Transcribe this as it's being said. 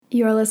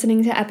You're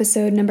listening to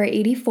episode number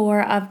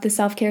 84 of the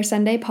Self-Care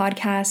Sunday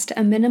podcast, a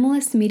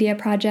minimalist media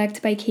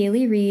project by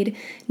Kaylee Reed.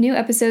 New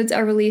episodes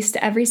are released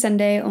every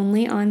Sunday,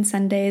 only on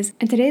Sundays.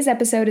 And today's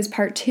episode is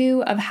part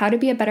 2 of How to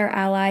Be a Better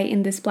Ally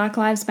in this Black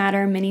Lives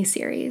Matter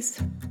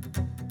mini-series.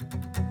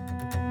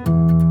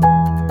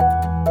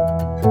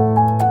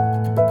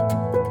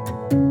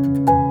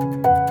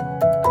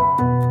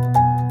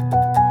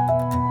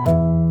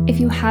 If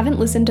you haven't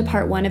listened to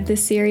part 1 of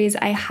this series,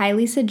 I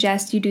highly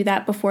suggest you do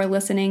that before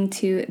listening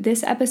to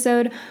this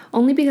episode,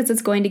 only because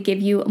it's going to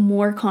give you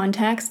more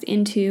context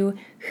into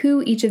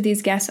who each of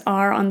these guests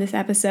are on this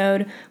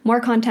episode, more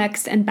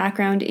context and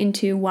background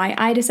into why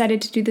I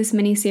decided to do this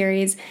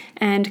mini-series,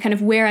 and kind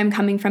of where I'm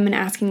coming from in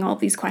asking all of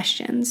these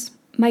questions.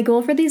 My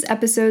goal for these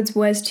episodes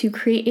was to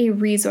create a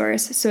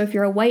resource, so if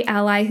you're a white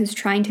ally who's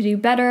trying to do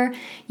better,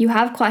 you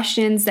have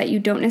questions that you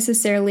don't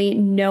necessarily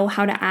know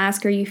how to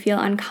ask or you feel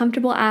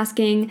uncomfortable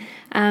asking,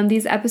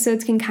 these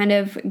episodes can kind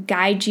of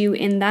guide you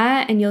in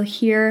that, and you'll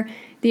hear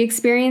the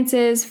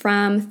experiences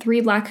from 3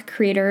 Black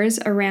creators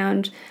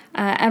around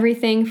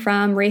everything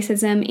from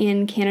racism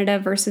in Canada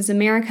versus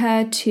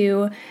America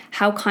to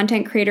how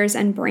content creators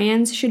and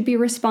brands should be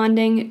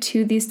responding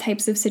to these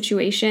types of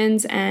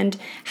situations and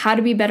how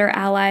to be better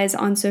allies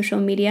on social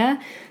media.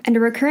 And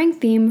a recurring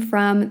theme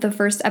from the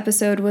first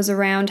episode was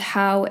around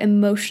how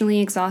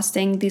emotionally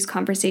exhausting these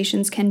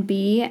conversations can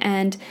be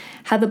and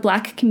how the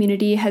Black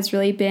community has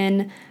really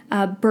been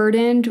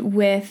burdened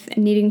with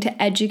needing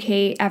to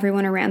educate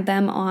everyone around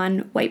them on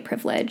white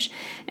privilege.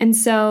 And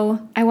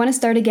so I want to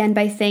start again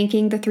by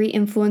thanking the 3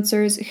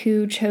 influencers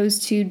who chose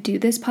to do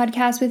this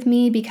podcast with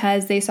me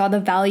because they saw the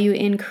value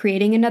in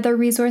creating another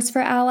resource for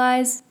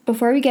allies.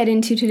 Before we get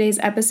into today's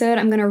episode,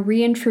 I'm going to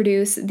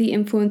reintroduce the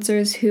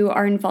influencers who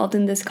are involved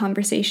in this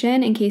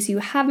conversation in case you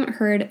haven't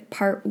heard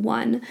part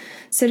 1.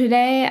 So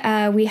today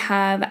we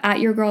have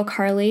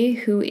 @YourGirlCarly,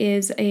 who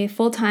is a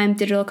full-time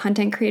digital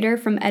content creator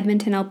from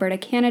Edmonton, Alberta,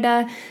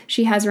 Canada.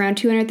 She has around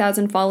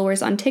 200,000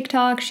 followers on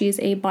TikTok. She's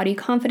a body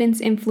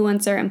confidence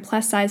influencer and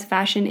plus-size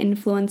fashion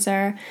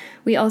influencer.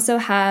 We also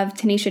have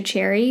Tanisha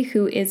Cherry,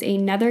 who is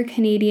another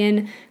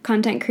Canadian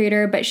content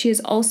creator, but she has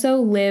also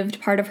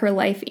lived part of her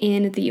life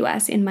in the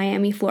US, in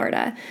Miami,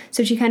 Florida.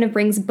 So she kind of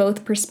brings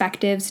both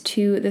perspectives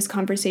to this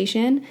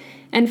conversation.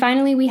 And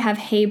finally, we have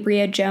Hey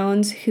Bria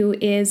Jones, who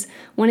is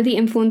one of the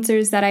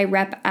influencers that I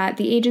rep at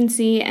the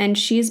agency, and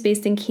she's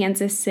based in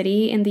Kansas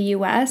City in the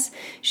US.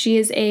 She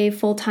is a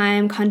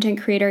full-time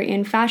content creator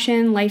in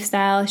fashion,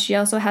 lifestyle. She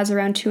also has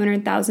around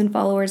 200,000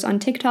 followers on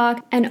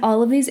TikTok. And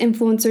all of these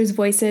influencers'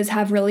 voices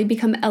have really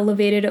become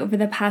elevated over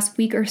the past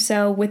week or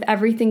so with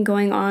everything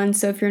going on.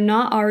 So if you're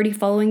not already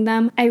following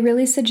them, I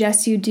really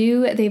suggest you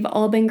do. They've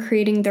all been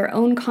creating their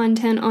own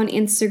content on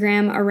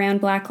Instagram around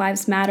Black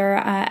Lives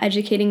Matter,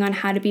 educating on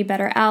how to be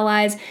better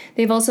allies.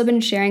 They've also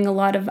been sharing a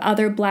lot of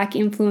other Black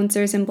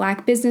influencers and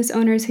Black business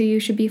owners who you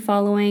should be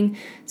following.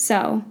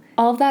 So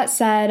all of that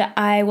said,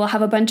 I will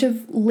have a bunch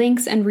of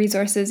links and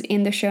resources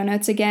in the show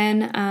notes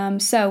again.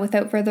 So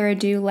without further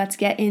ado, let's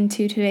get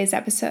into today's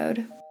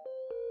episode.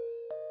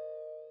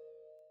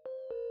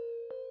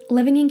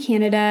 Living in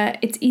Canada,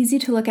 it's easy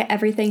to look at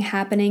everything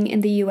happening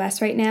in the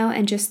US right now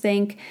and just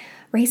think,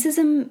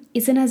 racism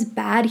isn't as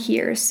bad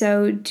here,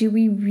 so do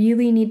we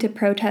really need to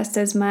protest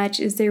as much?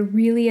 Is there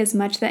really as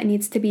much that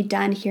needs to be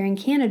done here in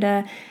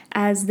Canada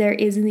as there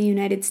is in the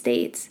United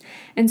States?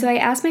 And so I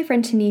asked my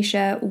friend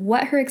Tanisha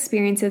what her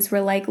experiences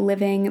were like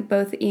living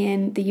both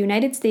in the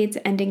United States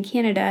and in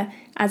Canada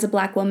as a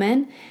Black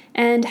woman,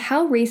 and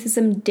how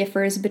racism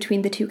differs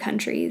between the two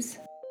countries.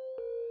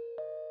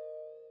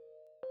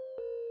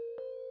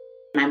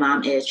 My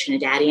mom is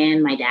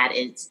Trinidadian. My dad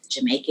is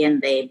Jamaican.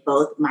 They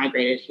both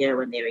migrated here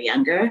when they were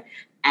younger.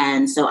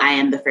 And so I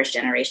am the first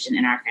generation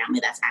in our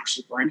family that's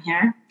actually born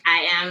here.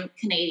 I am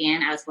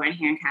Canadian. I was born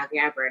here in Calgary,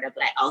 Alberta,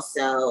 but I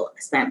also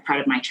spent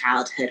part of my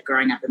childhood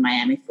growing up in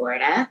Miami,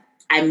 Florida.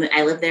 I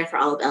lived there for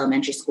all of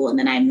elementary school, and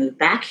then I moved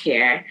back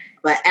here.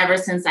 But ever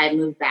since I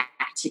moved back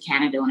to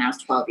Canada when I was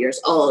 12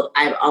 years old,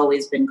 I've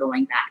always been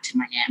going back to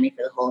Miami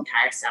for the whole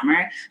entire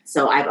summer.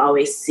 So I've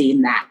always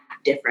seen that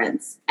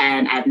difference.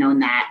 And I've known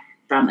that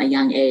from a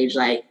young age,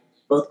 like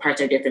both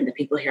parts are different. The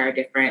people here are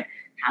different.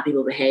 How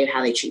people behave,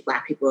 how they treat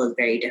Black people is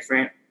very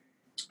different.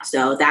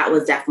 So that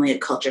was definitely a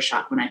culture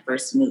shock when I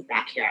first moved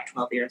back here at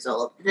 12 years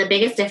old. The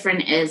biggest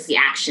difference is the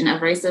action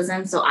of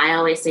racism. So I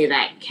always say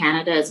that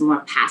Canada is more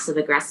passive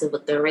aggressive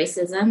with their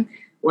racism,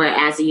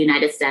 whereas the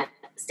United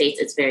States,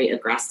 it's very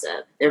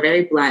aggressive. They're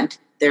very blunt.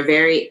 They're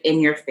very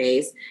in your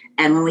face.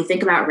 And when we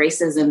think about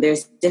racism,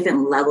 there's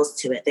different levels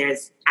to it.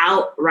 There's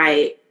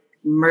outright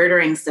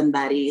murdering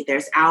somebody,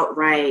 there's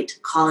outright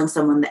calling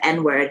someone the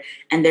N-word,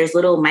 and there's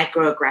little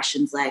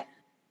microaggressions like,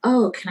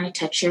 oh, can I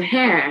touch your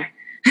hair?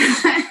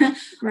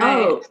 Right.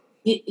 Oh,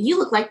 you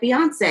look like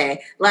Beyonce.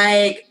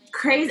 Like,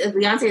 crazy.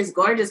 Beyonce is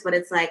gorgeous, but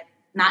it's like,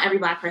 not every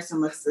Black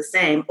person looks the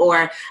same.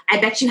 Or, I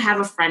bet you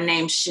have a friend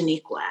named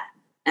Shaniqua.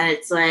 And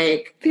it's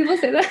like... People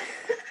say that.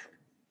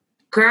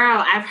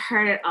 Girl, I've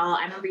heard it all.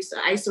 I remember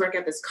I used to work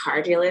at this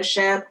car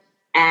dealership,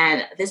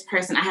 And this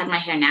person, I had my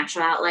hair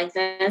natural out like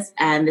this.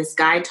 And this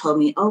guy told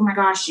me, oh my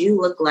gosh, you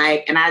look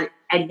like, and I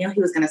knew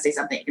he was going to say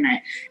something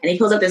ignorant. And he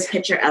pulls up this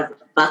picture of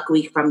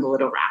Buckwheat from the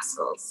Little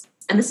Rascals.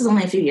 And this is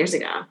only a few years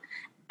ago.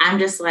 I'm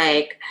just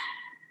like,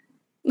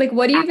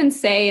 what do you even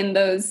say in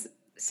those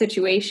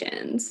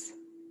situations?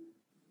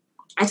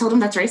 I told him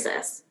that's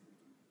racist.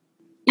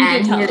 You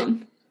did tell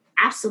him.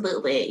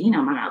 Absolutely. You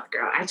know my mouth,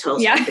 girl. I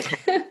told him.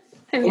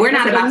 I mean, we're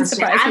not about to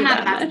share. I'm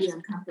not about to be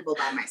uncomfortable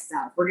by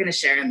myself. We're going to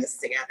share in this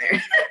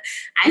together.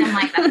 I am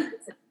like that.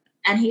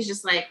 And he's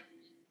just like,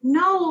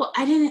 no,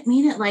 I didn't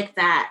mean it like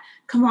that.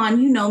 Come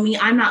on, you know me.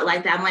 I'm not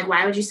like that. I'm like,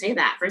 why would you say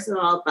that? First of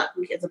all,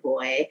 Buckwheat is a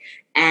boy.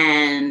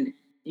 And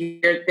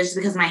just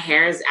because my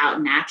hair is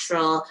out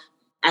natural,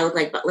 I look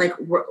like, but like,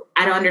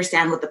 I don't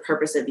understand what the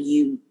purpose of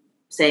you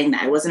saying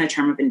that. It wasn't a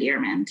term of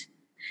endearment.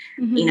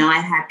 Mm-hmm. You know,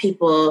 I've had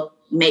people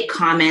make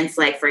comments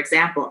like, for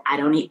example, I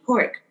don't eat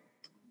pork.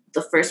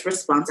 The first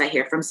response I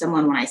hear from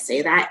someone when I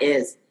say that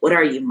is, what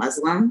are you,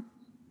 Muslim?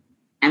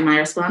 And my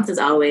response is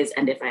always,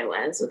 and if I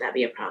was, would that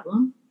be a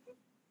problem?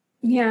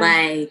 Yeah.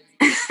 Like,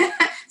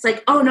 it's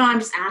like, oh no, I'm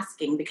just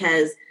asking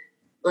because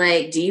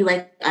like, do you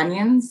like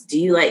onions? Do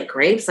you like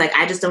grapes? Like,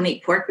 I just don't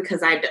eat pork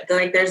because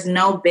there's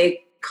no big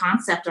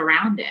concept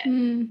around it.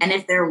 Mm. And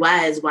if there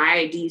was,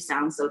 why do you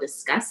sound so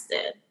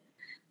disgusted?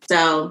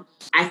 So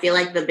I feel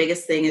like the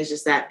biggest thing is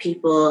just that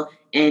people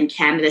in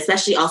Canada,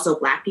 especially also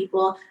Black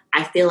people,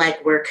 I feel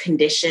like we're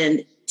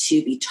conditioned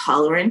to be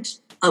tolerant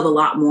of a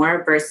lot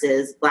more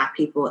versus Black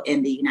people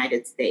in the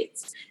United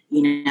States.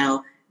 You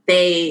know,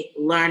 they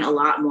learn a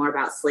lot more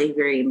about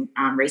slavery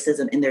and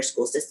racism in their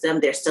school system.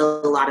 There's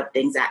still a lot of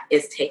things that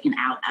is taken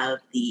out of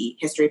the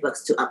history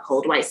books to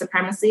uphold white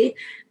supremacy.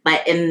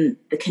 But in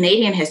the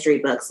Canadian history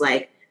books,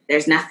 like,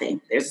 there's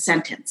nothing. There's a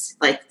sentence.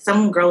 Like,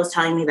 some girl was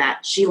telling me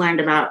that she learned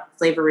about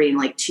slavery in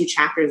like 2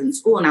 chapters in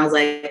school. And I was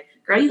like,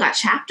 girl, you got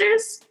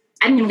chapters?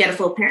 I didn't even get a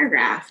full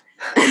paragraph.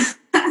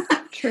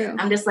 True.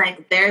 I'm just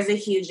like, there's a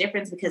huge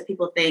difference because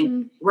people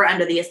think we're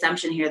under the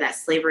assumption here that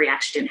slavery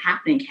actually didn't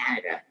happen in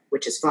Canada,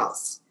 which is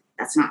false.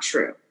 That's not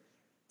true.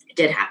 It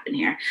did happen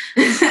here.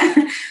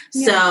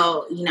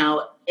 So, you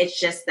know, it's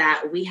just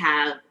that we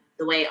have,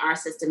 the way our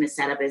system is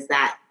set up is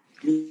that,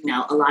 you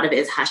know, a lot of it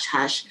is hush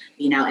hush,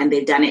 you know, and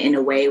they've done it in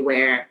a way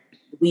where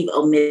we've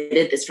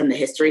omitted this from the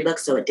history book,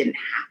 so it didn't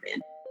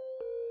happen.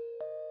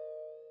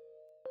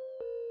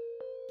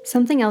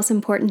 Something else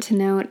important to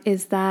note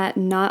is that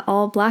not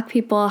all Black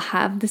people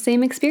have the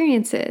same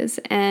experiences.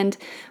 And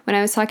when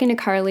I was talking to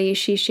Carly,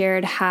 she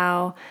shared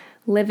how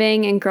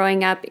living and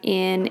growing up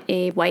in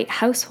a white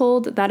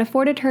household, that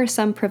afforded her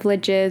some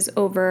privileges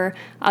over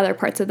other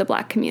parts of the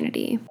Black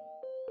community.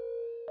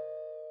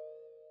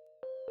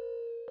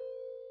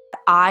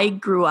 I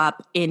grew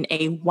up in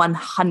a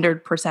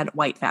 100%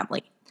 white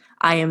family.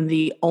 I am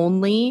the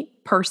only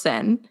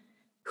person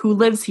who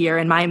lives here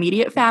in my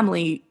immediate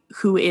family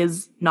who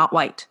is not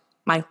white.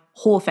 My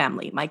whole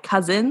family, my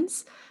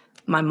cousins,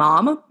 my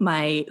mom,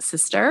 my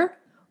sister,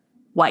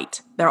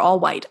 white. They're all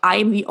white. I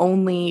am the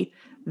only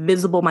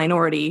visible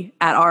minority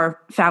at our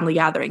family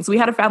gatherings. We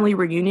had a family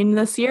reunion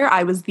this year.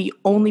 I was the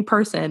only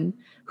person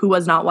who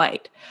was not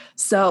white.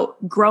 So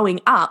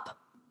growing up,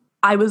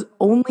 I was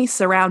only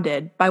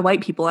surrounded by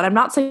white people. And I'm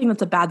not saying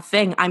that's a bad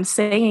thing. I'm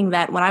saying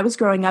that when I was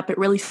growing up, it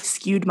really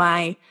skewed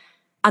my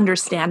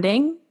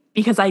understanding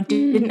because I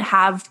didn't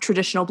have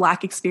traditional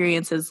Black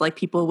experiences like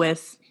people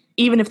with,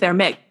 even if they're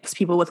mixed,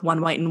 people with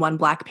 1 white and 1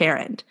 Black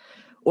parent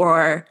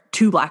or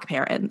 2 Black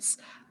parents.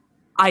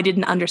 I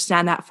didn't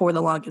understand that for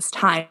the longest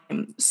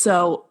time.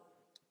 So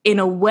in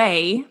a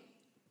way,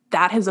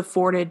 that has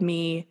afforded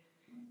me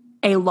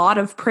a lot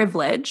of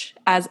privilege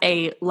as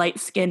a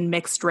light-skinned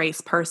mixed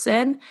race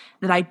person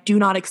that I do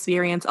not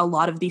experience a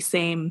lot of the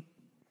same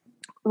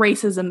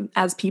racism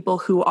as people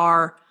who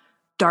are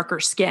darker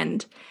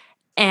skinned.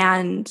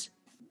 And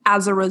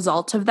as a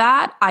result of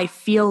that, I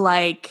feel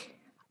like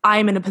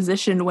I'm in a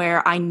position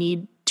where I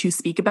need to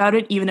speak about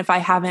it, even if I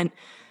haven't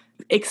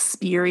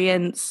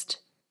experienced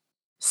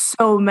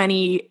so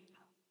many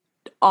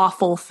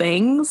awful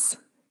things.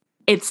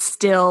 It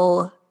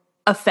still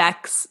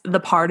affects the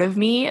part of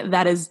me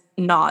that is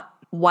not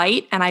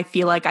white. And I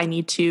feel like I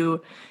need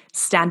to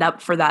stand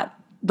up for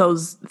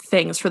those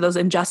things, for those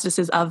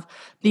injustices of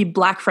the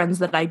Black friends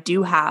that I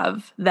do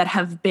have that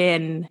have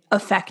been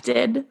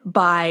affected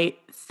by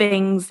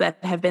things that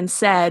have been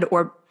said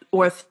or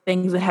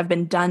things that have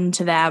been done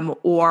to them,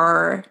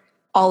 or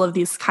all of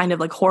these kind of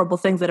like horrible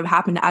things that have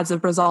happened as a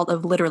result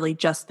of literally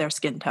just their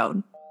skin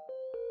tone.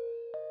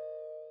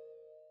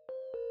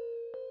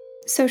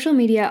 Social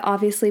media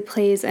obviously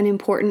plays an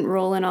important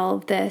role in all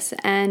of this,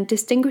 and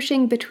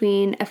distinguishing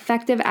between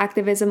effective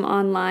activism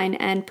online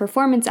and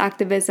performance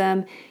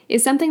activism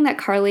is something that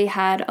Carly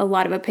had a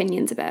lot of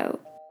opinions about.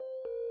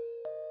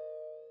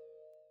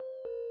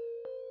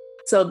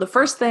 So the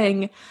first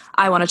thing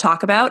I want to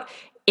talk about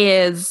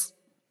is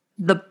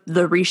the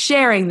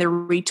resharing, the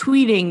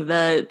retweeting,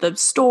 the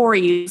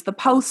stories, the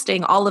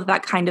posting, all of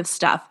that kind of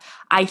stuff.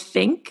 I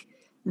think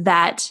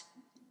that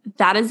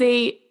is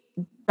a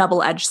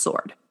double-edged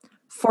sword.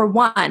 for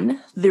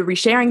one, the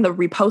resharing, the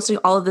reposting,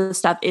 all of this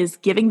stuff is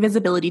giving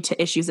visibility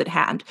to issues at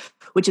hand,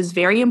 which is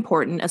very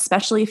important,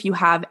 especially if you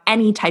have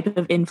any type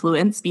of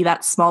influence, be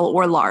that small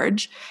or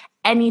large,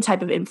 any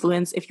type of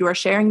influence. If you are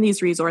sharing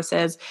these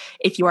resources,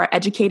 if you are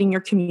educating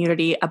your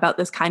community about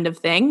this kind of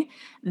thing,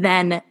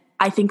 then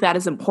I think that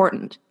is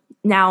important.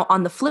 Now,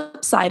 on the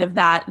flip side of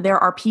that, there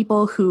are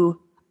people who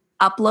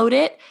upload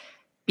it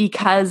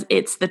because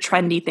it's the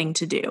trendy thing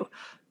to do.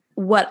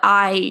 What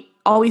I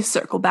always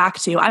circle back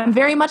to, I'm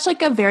very much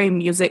like a very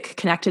music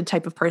connected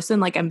type of person.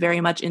 Like I'm very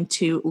much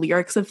into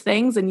lyrics of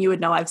things. And you would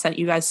know I've sent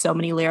you guys so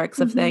many lyrics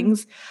of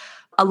things.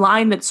 A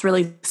line that's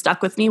really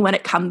stuck with me when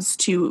it comes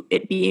to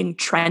it being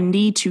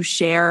trendy to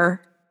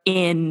share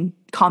in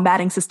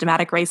combating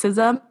systematic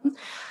racism.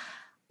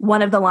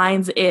 One of the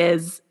lines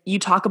is, you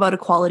talk about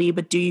equality,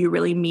 but do you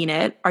really mean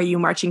it? Are you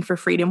marching for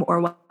freedom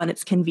or when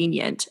it's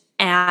convenient?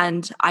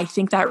 And I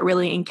think that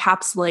really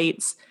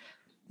encapsulates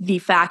the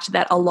fact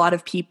that a lot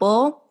of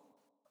people,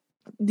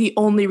 the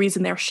only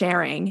reason they're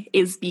sharing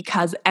is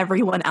because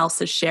everyone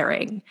else is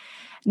sharing.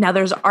 Now,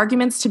 there's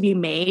arguments to be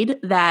made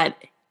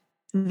that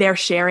they're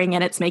sharing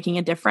and it's making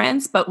a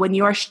difference, but when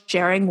you are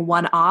sharing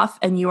one-off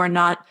and you are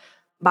not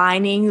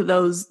binding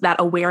that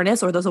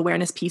awareness or those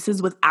awareness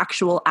pieces with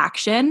actual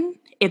action,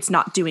 it's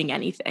not doing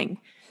anything.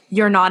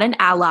 You're not an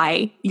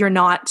ally. You're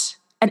not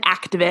an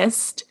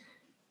activist.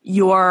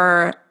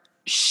 You're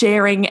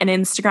sharing an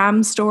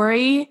Instagram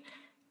story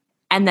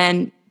and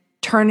then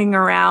turning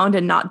around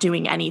and not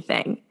doing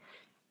anything.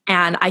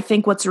 And I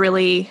think what's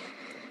really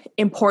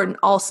important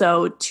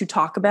also to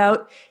talk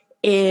about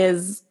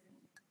is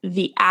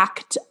the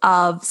act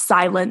of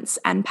silence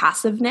and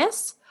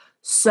passiveness.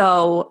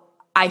 So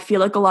I feel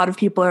like a lot of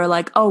people are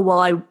like, oh,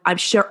 well, I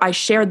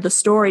shared the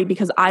story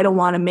because I don't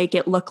want to make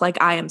it look like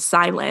I am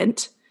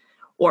silent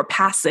or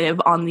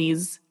passive on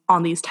these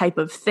type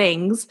of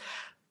things.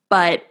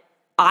 But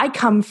I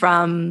come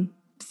from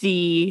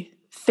the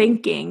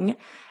thinking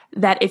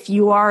that if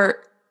you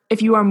are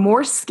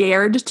more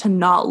scared to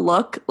not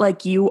look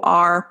like you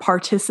are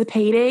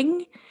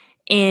participating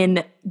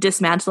in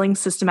dismantling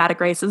systematic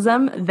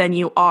racism than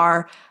you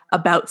are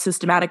about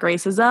systematic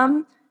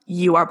racism,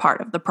 you are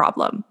part of the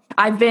problem.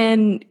 I've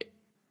been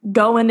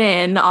going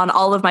in on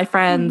all of my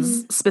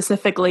friends,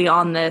 specifically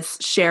on this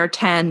Share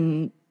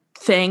 10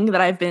 thing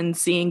that I've been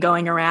seeing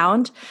going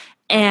around.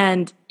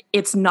 And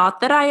it's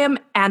not that I am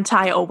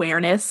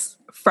anti-awareness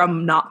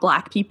from not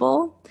Black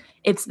people.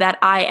 It's that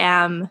I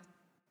am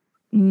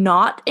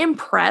not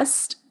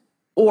impressed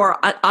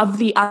or of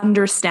the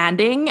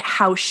understanding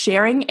how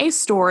sharing a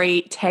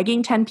story,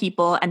 tagging 10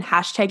 people and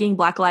hashtagging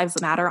Black Lives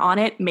Matter on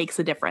it makes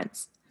a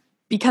difference.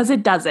 Because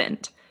it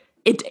doesn't.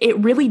 It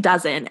really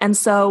doesn't. And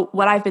so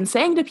what I've been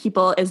saying to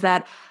people is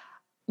that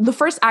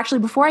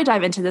before I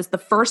dive into this, the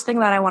first thing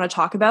that I want to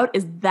talk about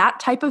is that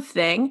type of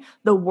thing.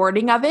 The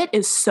wording of it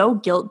is so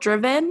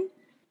guilt-driven.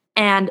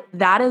 And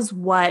that is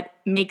what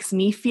makes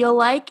me feel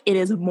like it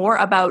is more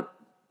about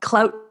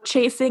clout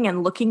chasing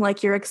and looking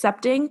like you're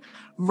accepting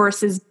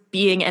versus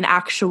being an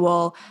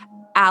actual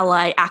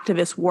ally,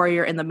 activist,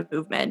 warrior in the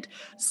movement.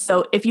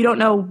 So if you don't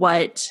know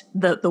what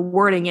the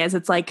wording is,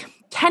 it's like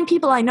 10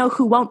 people I know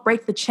who won't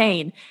break the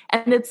chain.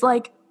 And it's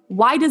like,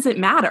 why does it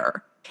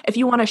matter? If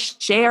you want to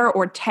share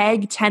or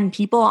tag 10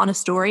 people on a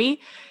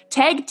story,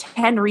 tag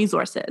 10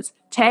 resources,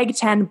 tag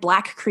 10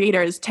 Black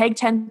creators, tag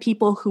 10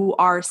 people who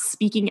are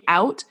speaking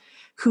out,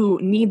 who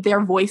need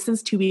their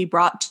voices to be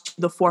brought to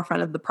the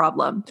forefront of the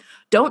problem.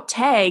 Don't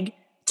tag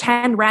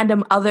 10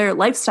 random other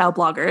lifestyle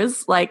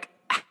bloggers, like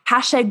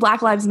hashtag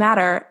Black Lives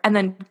Matter, and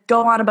then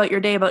go on about your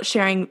day about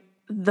sharing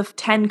the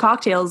 10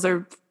 cocktails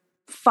or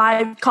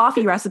 5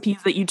 coffee recipes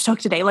that you took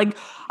today. Like,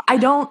 I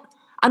don't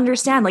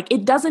understand. Like,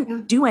 it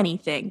doesn't do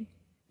anything.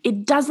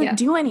 It doesn't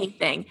do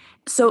anything.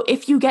 So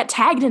if you get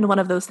tagged in one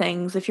of those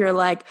things, if you're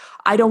like,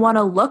 I don't want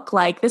to look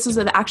like, this is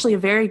actually a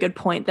very good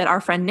point that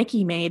our friend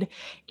Nikki made,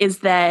 is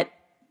that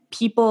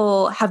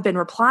people have been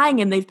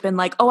replying and they've been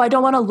like, oh, I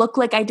don't want to look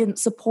like I didn't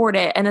support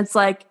it. And it's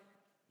like,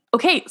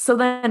 okay, so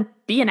then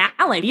be an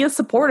ally, be a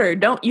supporter.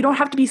 You don't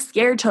have to be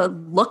scared to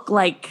look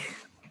like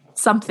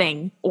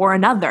something or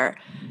another.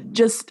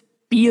 Just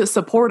be a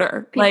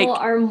supporter. People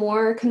are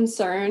more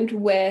concerned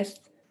with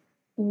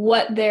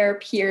what their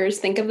peers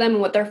think of them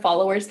and what their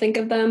followers think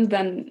of them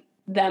than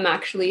them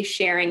actually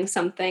sharing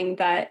something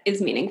that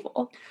is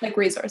meaningful, like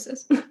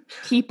resources.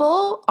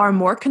 People are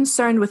more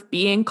concerned with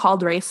being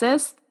called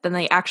racist than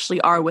they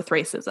actually are with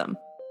racism.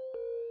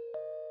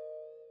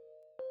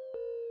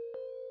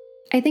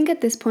 I think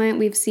at this point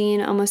we've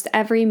seen almost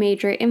every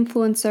major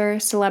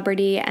influencer,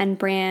 celebrity, and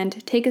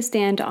brand take a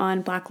stand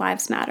on Black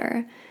Lives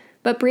Matter.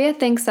 But Bria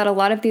thinks that a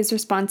lot of these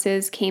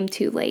responses came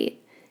too late,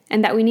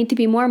 and that we need to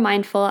be more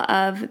mindful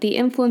of the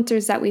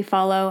influencers that we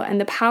follow and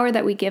the power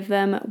that we give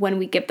them when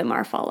we give them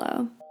our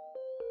follow.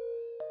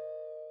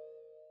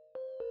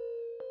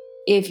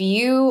 If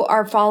you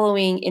are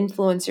following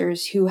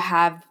influencers who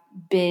have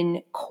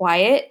been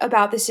quiet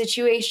about the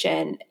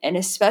situation, and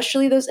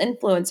especially those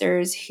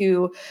influencers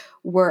who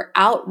were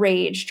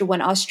outraged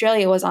when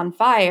Australia was on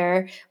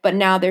fire, but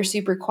now they're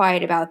super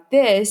quiet about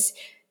this.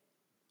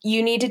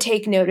 You need to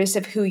take notice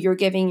of who you're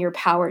giving your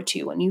power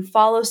to. When you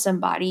follow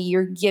somebody,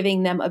 you're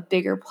giving them a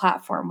bigger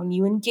platform. When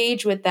you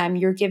engage with them,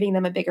 you're giving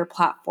them a bigger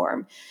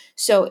platform.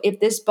 So if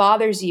this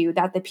bothers you,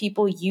 that the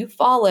people you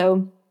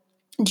follow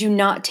do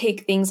not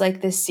take things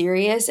like this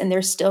serious and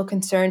they're still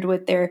concerned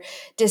with their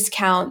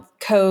discount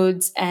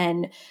codes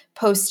and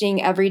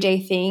posting everyday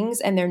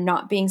things, and they're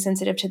not being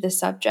sensitive to the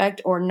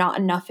subject or not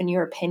enough in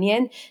your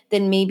opinion,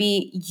 then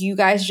maybe you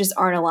guys just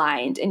aren't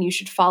aligned and you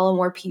should follow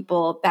more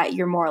people that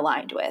you're more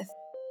aligned with.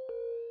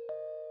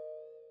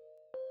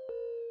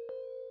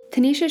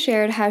 Tanisha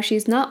shared how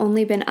she's not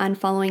only been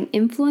unfollowing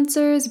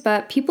influencers,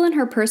 but people in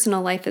her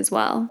personal life as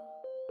well.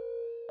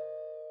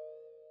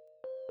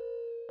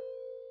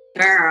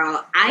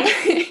 Girl,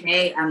 I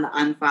stay on the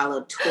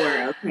unfollowed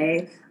tour,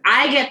 okay?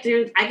 I get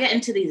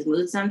into these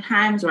moods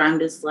sometimes where I'm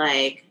just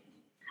like,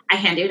 I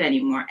can't do it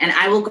anymore. And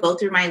I will go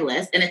through my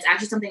list. And it's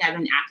actually something I've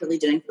been actively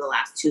doing for the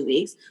last 2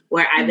 weeks,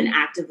 where I've been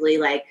actively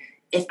like,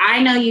 if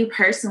I know you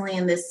personally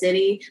in this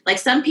city, like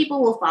some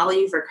people will follow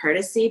you for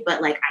courtesy,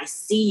 but like I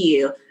see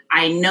you,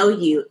 I know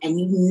you, and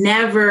you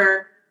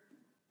never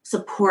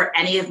support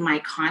any of my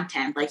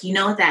content. Like, you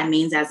know what that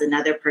means as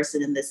another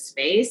person in this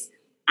space.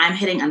 I'm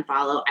hitting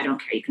unfollow. I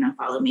don't care. You can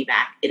unfollow me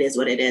back. It is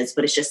what it is.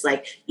 But it's just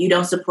like, you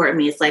don't support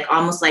me. It's like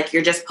almost like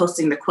you're just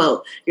posting the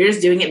quote. You're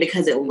just doing it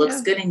because it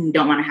looks good and you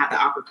don't want to have the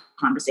awkward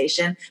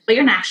conversation, but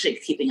you're not actually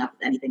keeping up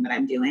with anything that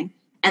I'm doing.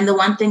 And the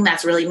one thing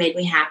that's really made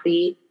me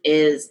happy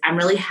is I'm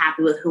really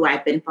happy with who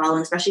I've been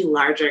following, especially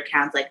larger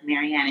accounts like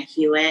Mariana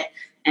Hewitt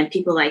and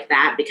people like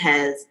that,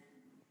 because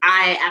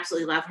I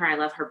absolutely love her. I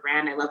love her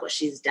brand. I love what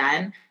she's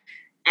done.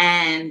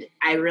 And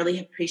I really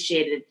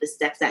appreciated the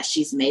steps that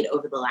she's made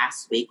over the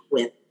last week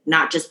with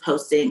not just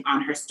posting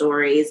on her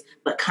stories,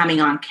 but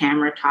coming on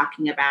camera,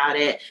 talking about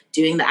it,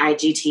 doing the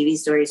IGTV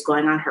stories,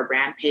 going on her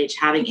brand page,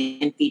 having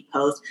in-feed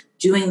posts,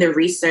 doing the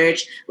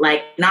research,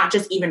 like not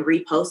just even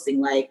reposting,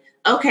 like,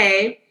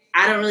 okay,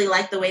 I don't really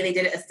like the way they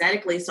did it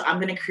aesthetically, so I'm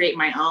going to create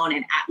my own.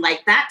 And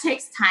like that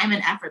takes time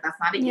and effort. That's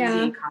not an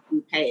easy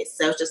copy paste.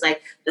 So it's just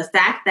like the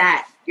fact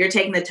that you're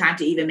taking the time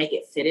to even make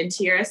it fit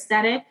into your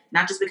aesthetic,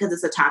 not just because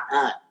it's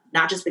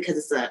not just because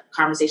it's a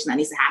conversation that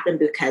needs to happen,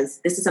 because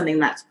this is something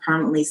that's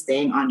permanently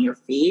staying on your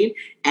feed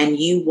and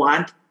you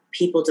want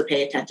people to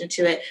pay attention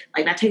to it.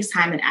 Like that takes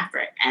time and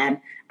effort. And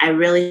I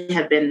really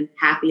have been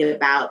happy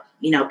about,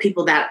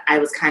 people that I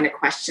was kind of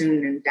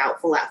questioning and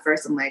doubtful at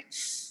first. I'm like,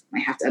 I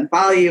have to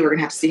unfollow you. We're going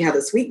to have to see how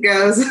this week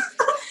goes.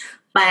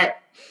 But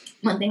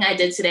one thing I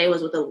did today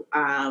was with a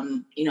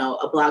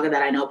blogger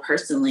that I know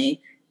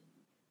personally.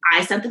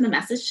 I sent them a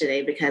message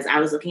today because I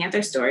was looking at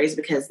their stories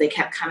because they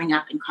kept coming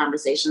up in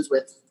conversations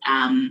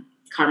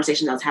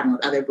I was having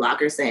with other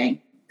bloggers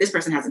saying, this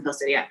person hasn't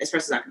posted yet. This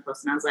person's not going to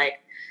post. And I was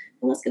like,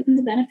 well, let's give them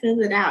the benefit of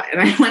the doubt. And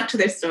I went to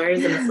their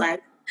stories and it's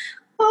like,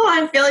 oh,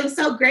 I'm feeling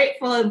so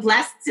grateful and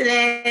blessed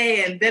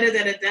today and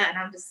da-da-da-da-da. And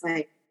I'm just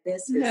like,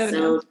 this is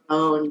so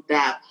tone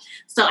deaf.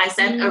 So I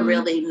sent a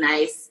really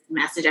nice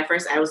message. At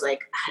first I was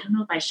like, I don't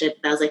know if I should.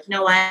 But I was like, you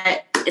know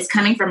what? It's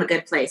coming from a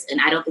good place. And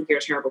I don't think you're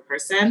a terrible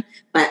person,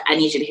 but I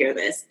need you to hear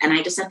this. And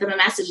I just sent them a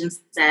message and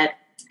said,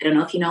 I don't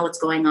know if you know what's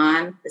going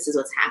on. This is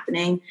what's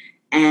happening.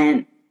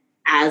 And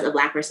as a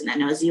Black person that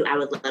knows you, I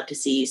would love to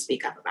see you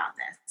speak up about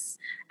this.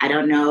 I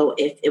don't know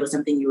if it was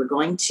something you were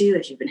going to,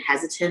 if you've been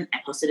hesitant. I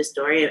posted a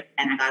story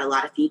and I got a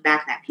lot of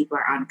feedback that people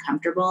are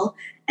uncomfortable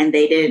and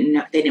they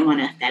didn't want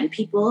to offend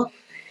people.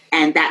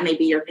 And that may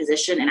be your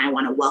position. And I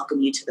want to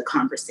welcome you to the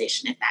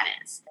conversation if that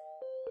is.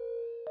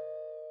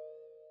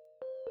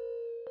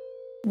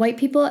 White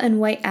people and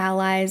white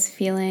allies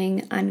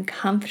feeling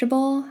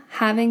uncomfortable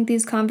having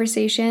these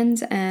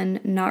conversations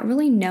and not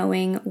really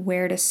knowing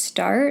where to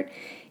start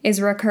is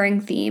a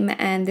recurring theme,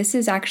 and this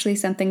is actually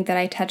something that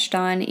I touched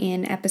on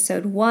in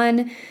episode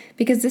 1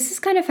 because this is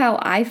kind of how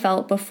I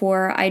felt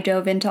before I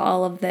dove into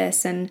all of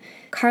this, and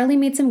Carly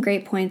made some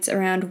great points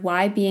around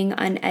why being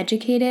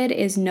uneducated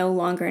is no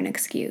longer an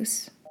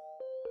excuse.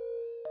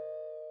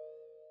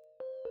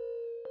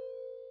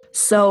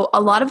 So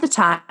a lot of the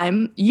time,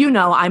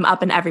 I'm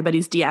up in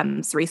everybody's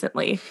DMs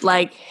recently.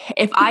 Like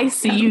if I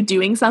see you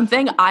doing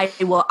something, I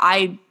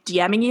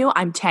DMing you,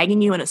 I'm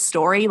tagging you in a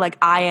story. Like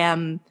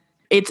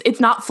it's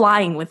not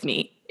flying with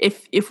me.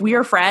 If we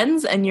are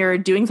friends and you're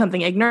doing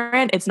something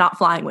ignorant, it's not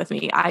flying with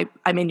me.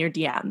 I'm in your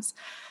DMs.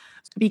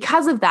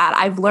 Because of that,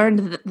 I've learned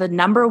that the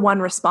number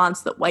one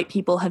response that white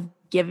people have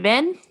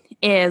given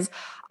is,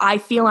 I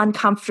feel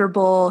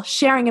uncomfortable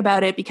sharing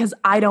about it because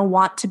I don't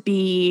want to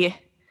be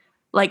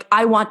like,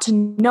 I want to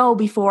know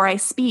before I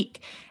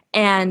speak.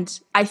 And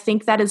I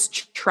think that is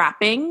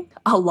trapping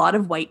a lot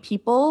of white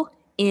people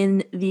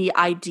in the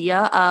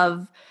idea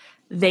of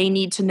they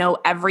need to know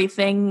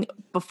everything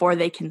before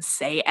they can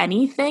say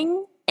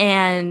anything.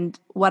 And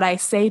what I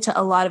say to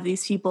a lot of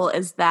these people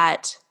is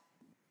that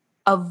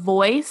a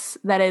voice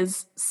that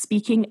is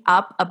speaking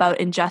up about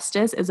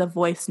injustice is a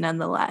voice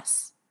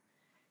nonetheless.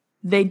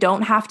 It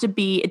doesn't have to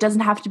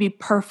be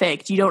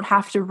perfect. You don't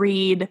have to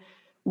read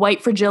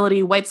white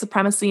fragility, white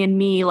supremacy in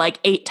me like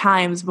 8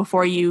 times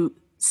before you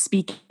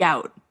speak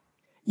out.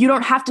 You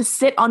don't have to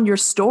sit on your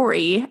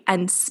story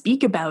and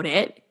speak about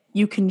it.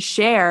 You can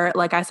share,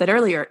 like I said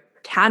earlier,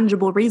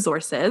 tangible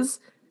resources.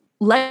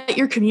 Let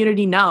your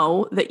community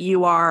know that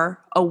you are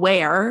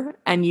aware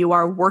and you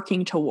are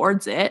working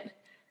towards it.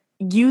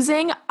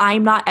 Using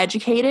 "I'm not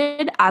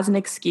educated" as an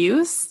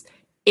excuse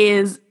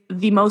is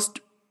the most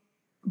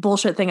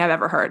bullshit thing I've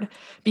ever heard.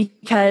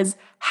 Because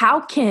how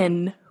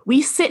can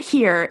we sit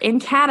here in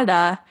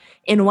Canada,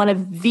 in one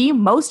of the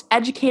most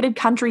educated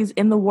countries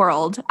in the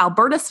world,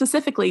 Alberta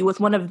specifically, with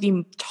one of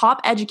the top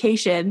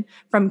education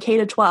from K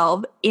to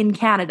 12 in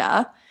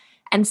Canada,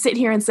 and sit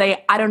here and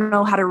say, I don't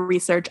know how to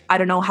research, I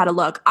don't know how to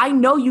look. I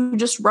know you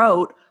just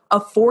wrote a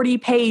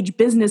 40-page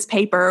business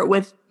paper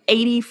with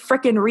 80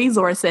 frickin'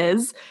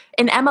 resources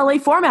in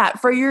MLA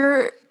format for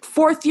your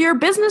 4th year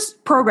business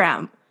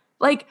program.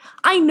 Like,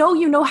 I know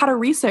you know how to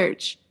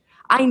research.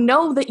 I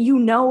know that you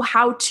know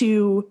how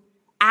to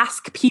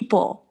ask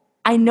people.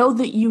 I know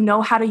that you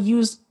know how to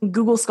use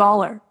Google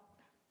Scholar.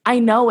 I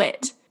know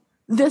it.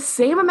 The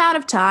same amount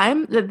of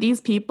time that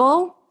these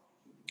people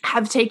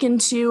have taken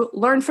to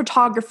learn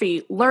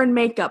photography, learn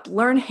makeup,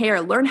 learn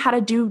hair, learn how to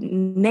do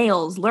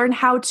nails, learn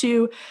how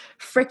to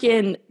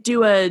frickin'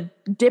 do a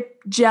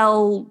dip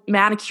gel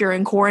manicure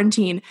in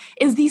quarantine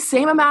is the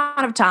same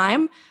amount of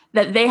time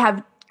that they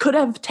could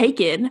have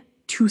taken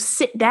to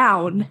sit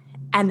down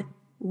and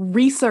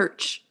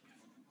research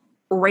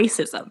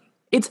racism.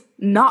 It's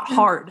not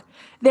hard.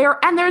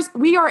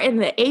 We are in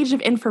the age of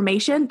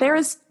information.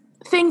 There's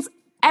things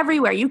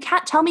everywhere. You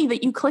can't tell me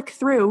that you click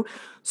through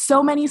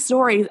so many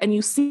stories and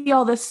you see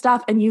all this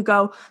stuff and you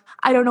go,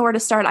 I don't know where to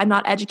start. I'm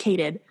not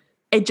educated.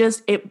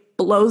 It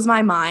blows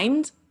my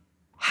mind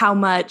how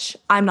much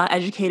 "I'm not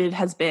educated"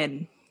 has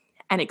been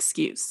an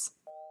excuse.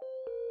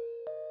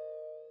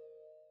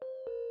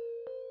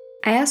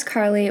 I asked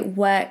Carly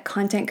what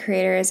content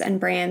creators and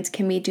brands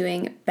can be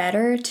doing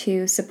better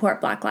to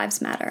support Black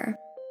Lives Matter.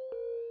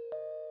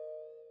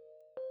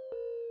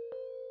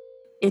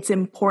 It's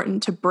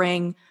important to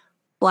bring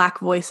Black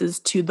voices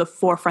to the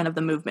forefront of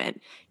the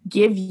movement.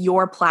 Give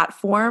your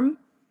platform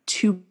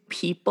to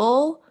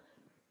people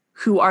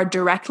who are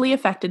directly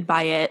affected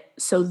by it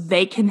so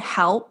they can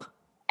help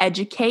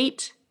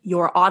educate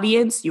your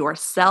audience,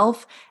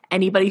 yourself,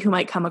 anybody who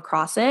might come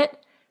across it,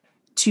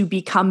 to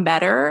become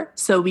better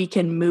so we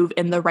can move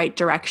in the right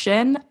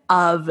direction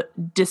of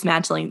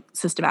dismantling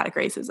systematic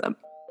racism.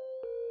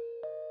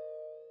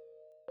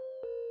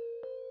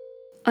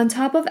 On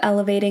top of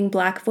elevating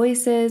Black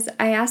voices,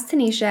 I asked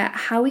Tanisha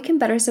how we can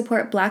better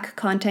support Black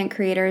content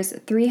creators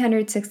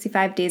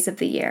 365 days of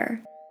the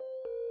year.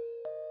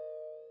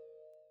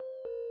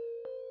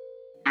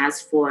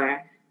 As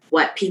for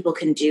what people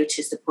can do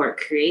to support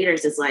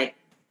creators is like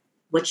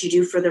what you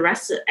do for the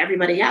rest of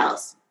everybody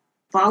else.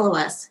 Follow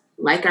us,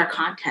 like our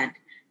content,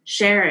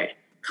 share it,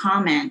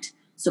 comment,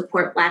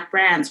 support Black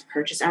brands,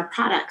 purchase our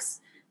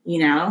products,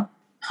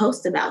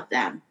 post about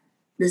them.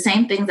 The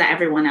same things that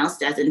everyone else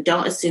does, and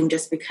don't assume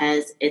just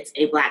because it's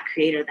a Black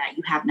creator that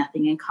you have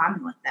nothing in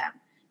common with them.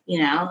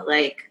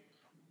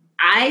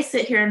 I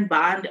sit here and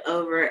bond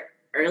over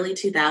early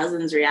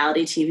 2000s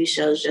reality TV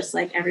shows just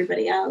like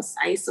everybody else.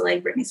 I used to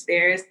like Britney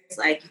Spears.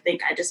 You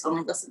think I just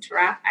only listen to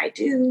rap? I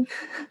do,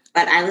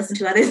 but I listen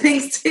to other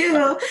things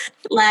too.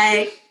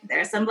 There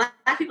are some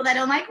Black people that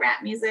don't like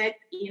rap music,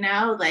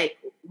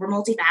 we're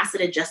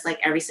multifaceted just like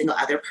every single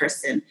other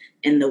person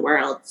in the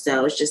world.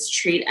 So it's just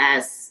treat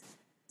us,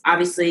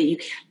 obviously you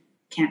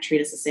can't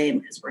treat us the same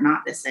because we're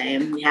not the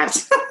same. We have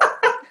to,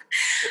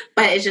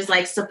 but it's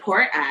just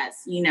support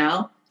us,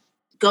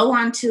 Go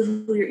on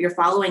to your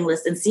following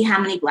list and see how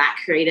many Black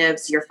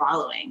creatives you're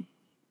following.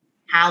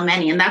 How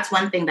many? And that's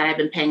one thing that I've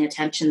been paying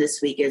attention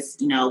this week is,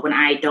 when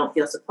I don't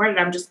feel supported,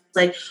 I'm just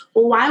well,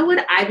 why would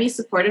I be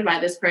supported by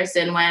this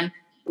person when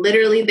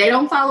literally they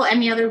don't follow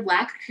any other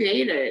Black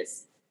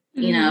creators?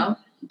 Mm-hmm.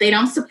 They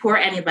don't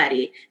support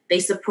anybody. They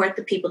support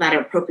the people that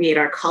appropriate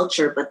our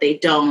culture, but they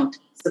don't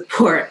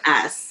support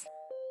us.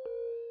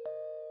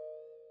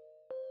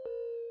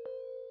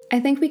 I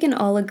think we can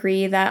all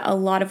agree that a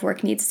lot of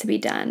work needs to be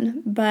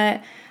done,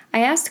 but I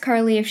asked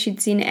Carly if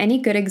she'd seen any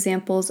good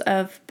examples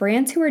of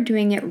brands who are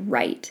doing it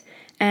right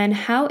and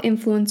how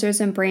influencers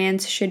and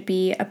brands should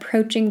be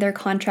approaching their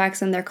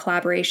contracts and their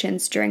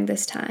collaborations during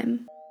this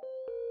time.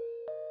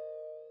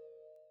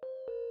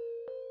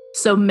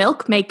 So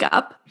Milk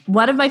Makeup,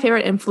 one of my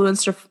favorite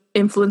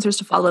influencers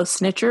to follow,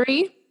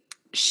 Snitchery,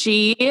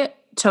 she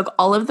took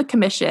all of the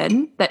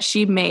commission that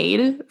she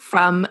made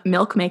from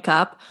Milk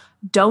Makeup,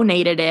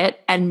 donated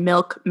it, and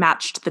Milk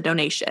matched the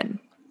donation.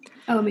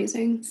 Oh,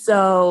 amazing.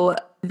 So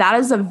that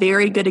is a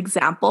very good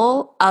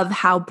example of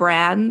how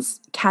brands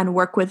can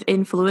work with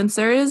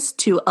influencers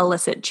to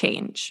elicit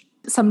change.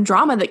 Some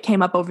drama that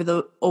came up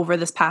over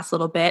this past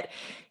little bit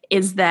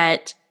is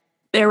that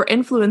there were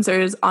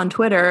influencers on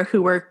Twitter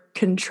who were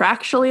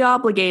contractually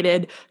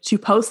obligated to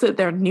post that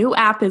their new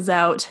app is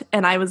out.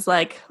 And I was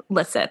like,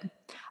 listen,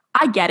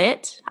 I get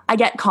it. I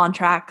get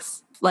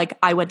contracts.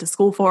 I went to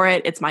school for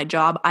it. It's my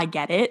job. I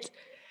get it.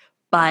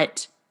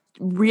 but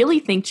really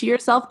think to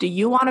yourself, do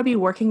you want to be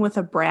working with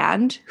a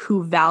brand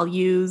who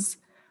values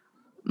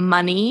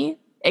money,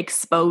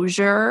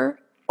 exposure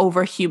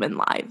over human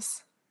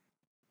lives?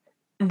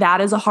 That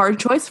is a hard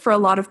choice for a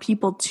lot of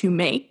people to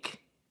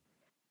make.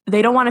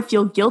 They don't want to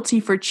feel guilty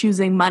for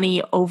choosing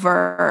money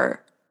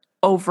over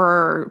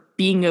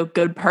being a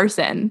good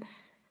person.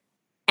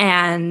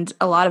 And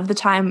a lot of the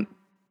time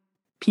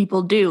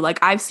people do. Like,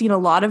 I've seen a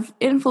lot of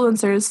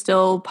influencers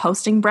still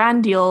posting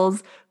brand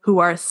deals who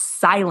are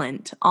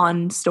silent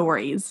on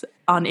stories,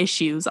 on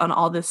issues, on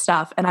all this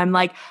stuff. And I'm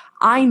like,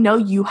 I know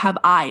you have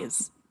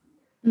eyes.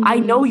 Mm-hmm. I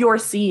know you're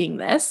seeing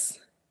this.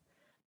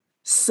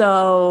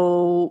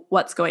 So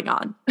what's going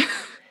on?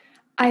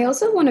 I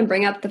also want to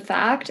bring up the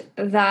fact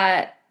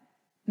that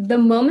the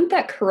moment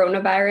that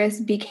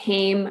coronavirus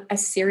became a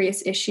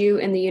serious issue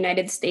in the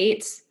United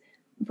States,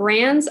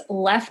 brands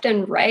left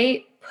and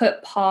right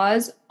put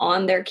pause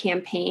on their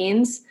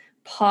campaigns,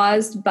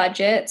 paused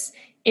budgets.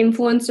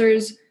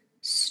 Influencers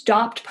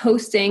stopped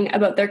posting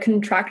about their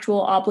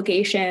contractual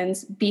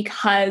obligations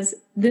because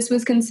this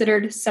was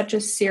considered such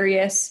a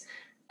serious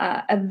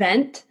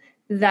event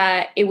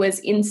that it was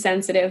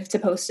insensitive to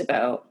post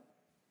about.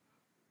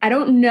 I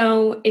don't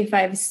know if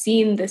I've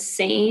seen the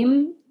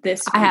same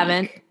this week.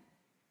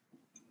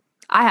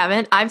 I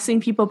haven't. I've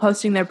seen people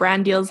posting their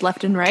brand deals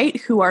left and right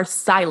who are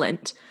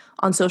silent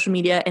on social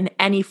media in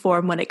any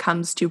form when it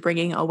comes to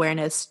bringing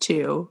awareness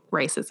to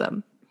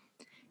racism.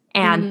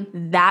 And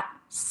that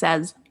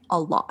says a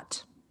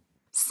lot.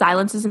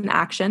 Silence is an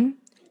action.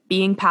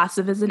 Being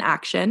passive is an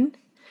action.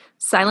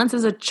 Silence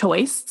is a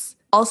choice.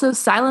 Also,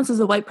 silence as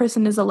a white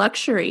person is a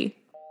luxury.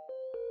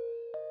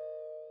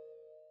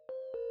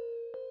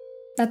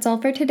 That's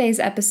all for today's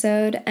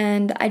episode,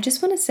 and I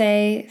just want to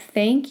say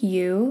thank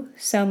you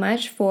so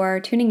much for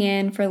tuning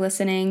in, for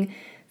listening,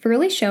 for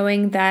really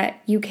showing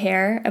that you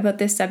care about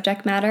this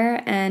subject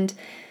matter. And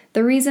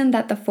the reason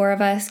that the four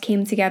of us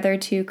came together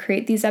to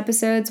create these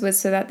episodes was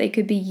so that they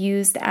could be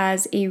used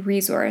as a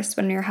resource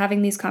when you're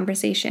having these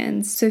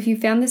conversations. So if you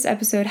found this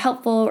episode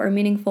helpful or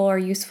meaningful or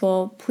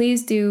useful,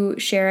 please do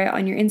share it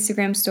on your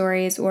Instagram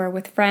stories or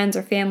with friends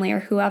or family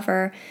or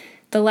whoever.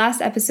 The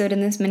last episode in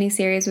this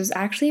mini-series was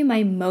actually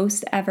my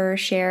most ever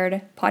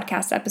shared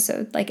podcast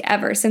episode, like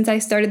ever, since I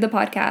started the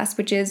podcast,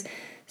 which is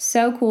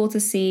so cool to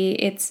see.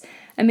 It's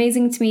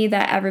amazing to me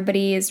that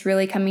everybody is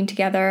really coming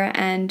together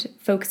and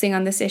focusing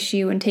on this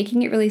issue and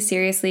taking it really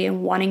seriously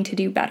and wanting to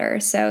do better.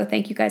 So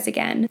thank you guys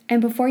again.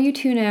 And before you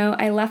tune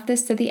out, I left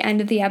this to the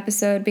end of the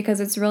episode because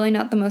it's really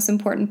not the most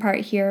important part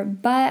here,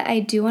 but I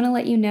do want to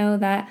let you know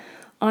that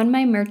on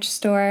my merch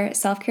store,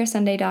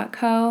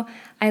 selfcaresunday.co,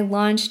 I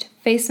launched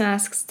face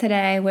masks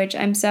today, which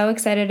I'm so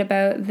excited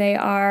about. They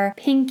are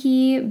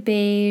pinky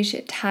beige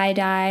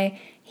tie-dye,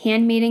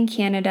 handmade in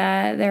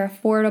Canada. They're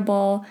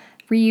affordable,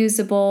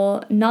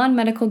 reusable,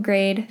 non-medical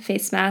grade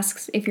face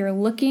masks. If you're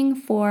looking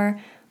for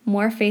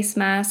more face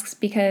masks,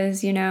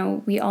 because, you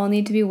know, we all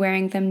need to be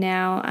wearing them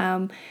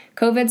now.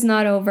 COVID's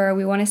not over.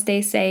 We want to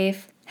stay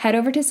safe. Head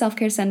over to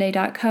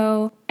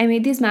selfcaresunday.co. I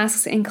made these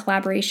masks in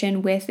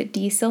collaboration with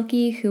D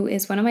Silky, who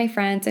is one of my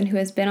friends and who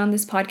has been on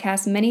this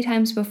podcast many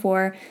times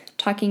before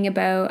talking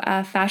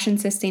about fashion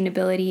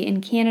sustainability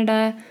in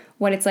Canada,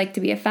 what it's like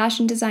to be a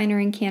fashion designer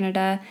in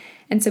Canada.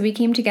 And so we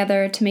came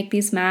together to make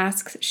these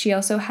masks. She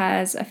also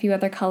has a few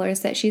other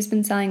colors that she's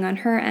been selling on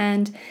her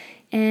end.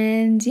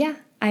 And yeah,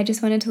 I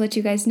just wanted to let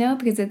you guys know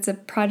because it's a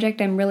project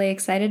I'm really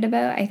excited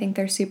about. I think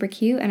they're super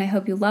cute and I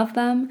hope you love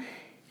them.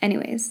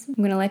 Anyways, I'm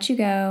going to let you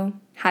go.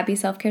 Happy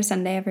Self-Care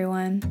Sunday,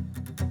 everyone.